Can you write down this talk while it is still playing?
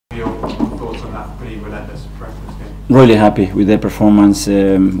your thoughts on that pretty relentless breakfast game? Really happy with their performance,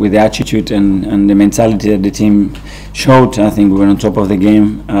 with the attitude and the mentality that the team showed. I think we were on top of the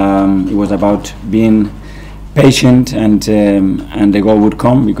game. It was about being patient, and the goal would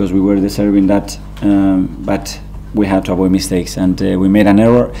come because we were deserving that. But we had to avoid mistakes, and we made an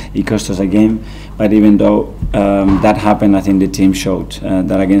error. It cost us a game. But even though that happened, I think the team showed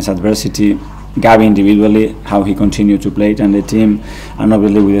that against adversity, Gavi individually, how he continued to play it, and the team, and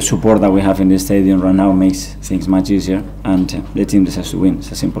obviously with the support that we have in the stadium right now, makes things much easier, and the team deserves to win. It's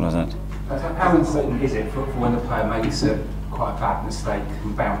as simple as that. How important is it for when the player makes quite a bad mistake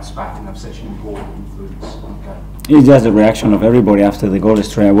and bounce back and have such an important influence on the game? It's just the reaction of everybody after the goal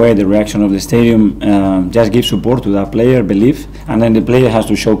straight away. The reaction of the stadium just gives support to that player, belief, and then the player has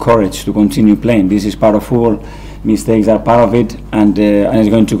to show courage to continue playing. This is part of football. Mistakes are part of it, and it's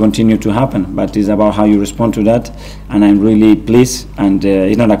going to continue to happen. But it's about how you respond to that, and I'm really pleased. And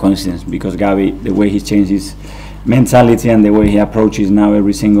it's not a coincidence because Gavi, the way he changed his mentality and the way he approaches now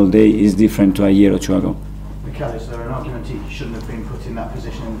every single day is different to a year or two ago. Mikel, is there an argument he shouldn't have been put in that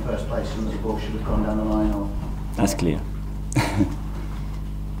position in the first place, and the ball should have gone down the line? Or? That's clear.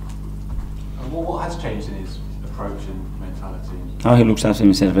 What has changed in his approach and mentality? How he looks after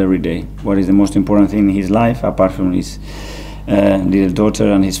himself every day. What is the most important thing in his life, apart from his little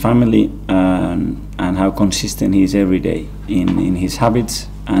daughter and his family, and how consistent he is every day in his habits,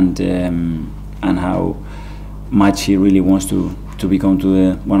 and how much he really wants to become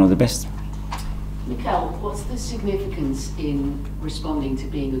one of the best. Mikel, what's the significance in responding to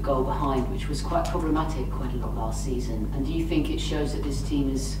being a goal behind, which was quite problematic quite a lot last season? And do you think it shows that this team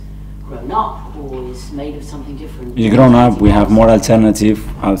is grown up or is made of something different? It's grown up. We have more alternative.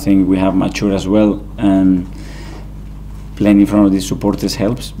 I think we have matured as well. Playing in front of the supporters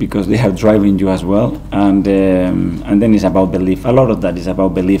helps because they are driving you as well. And then it's about belief. A lot of that is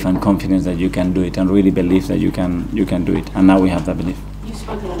about belief and confidence that you can do it, and really believe that you can do it. And now we have that belief. You've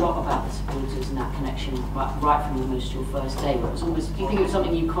spoken a lot about the supporters and that connection right from almost your first day. Where it was almost, do you think it was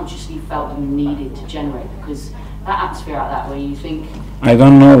something you consciously felt you needed to generate? Because that atmosphere out that way, you think? I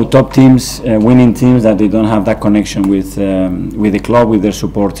don't know top teams, winning teams, that they don't have that connection with the club, with their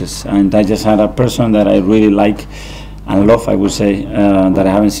supporters. And I just had a person that I really like and love, I would say, that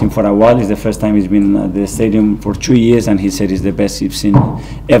I haven't seen for a while. It's the first time he's been at the stadium for 2 years, and he said it's the best he's seen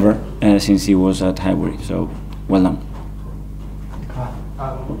ever since he was at Highbury. So, well done.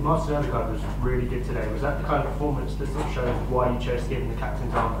 Martin Odegaard was really good today. Was that the kind of performance that sort of shows why you chose to give him the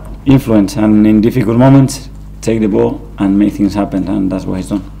captain's armband? Influence, and in difficult moments, take the ball and make things happen, and that's what he's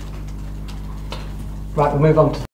done. Right, we'll move on to